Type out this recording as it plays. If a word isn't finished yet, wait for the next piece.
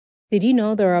Did you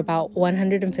know there are about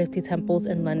 150 temples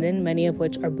in London, many of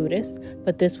which are Buddhist,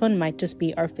 but this one might just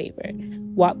be our favorite.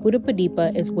 Wat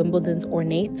Buddhapadipa is Wimbledon's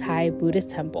ornate Thai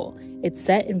Buddhist temple. It's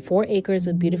set in 4 acres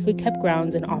of beautifully kept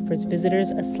grounds and offers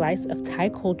visitors a slice of Thai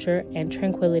culture and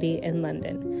tranquility in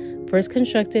London. First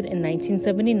constructed in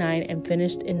 1979 and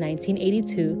finished in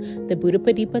 1982, the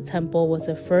Buddhapadipa Temple was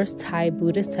the first Thai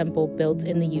Buddhist temple built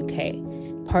in the UK.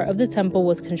 Part of the temple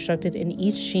was constructed in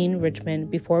East Sheen, Richmond,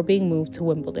 before being moved to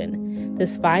Wimbledon.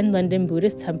 This fine London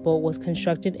Buddhist temple was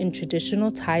constructed in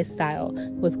traditional Thai style,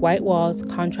 with white walls,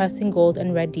 contrasting gold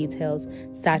and red details,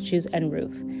 statues, and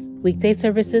roof. Weekday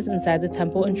services inside the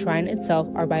temple and shrine itself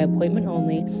are by appointment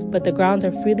only, but the grounds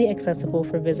are freely accessible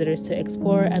for visitors to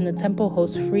explore, and the temple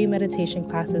hosts free meditation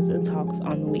classes and talks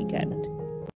on the weekend.